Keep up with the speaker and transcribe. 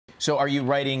So are you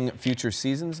writing future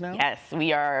seasons now? Yes,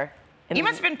 we are. You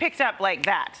must have been picked up like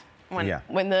that.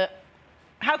 When the.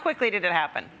 How quickly did it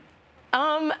happen?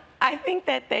 I think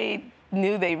that they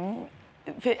knew they.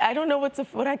 I don't know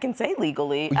what I can say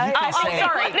legally. I'm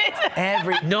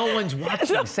sorry. No one's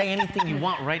watching. Say anything you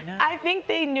want right now. I think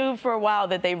they knew for a while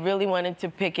that they really wanted to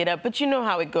pick it up, but you know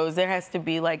how it goes. There has to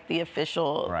be like the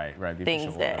official the things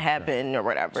official that happen or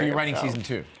whatever. So you're writing season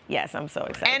 2? Yes, I'm so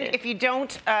excited. And if you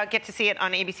don't get to see it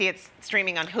on ABC, it's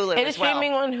streaming on Hulu It is as well.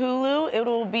 streaming on Hulu. It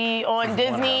will be on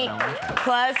Disney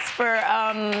Plus for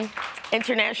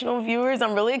international viewers.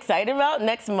 I'm really excited about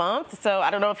next month. So I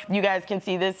don't know if you guys can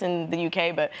see this in the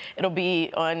UK, but it'll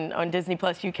be on Disney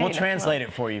Plus UK. We'll translate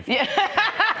it for you. Yeah.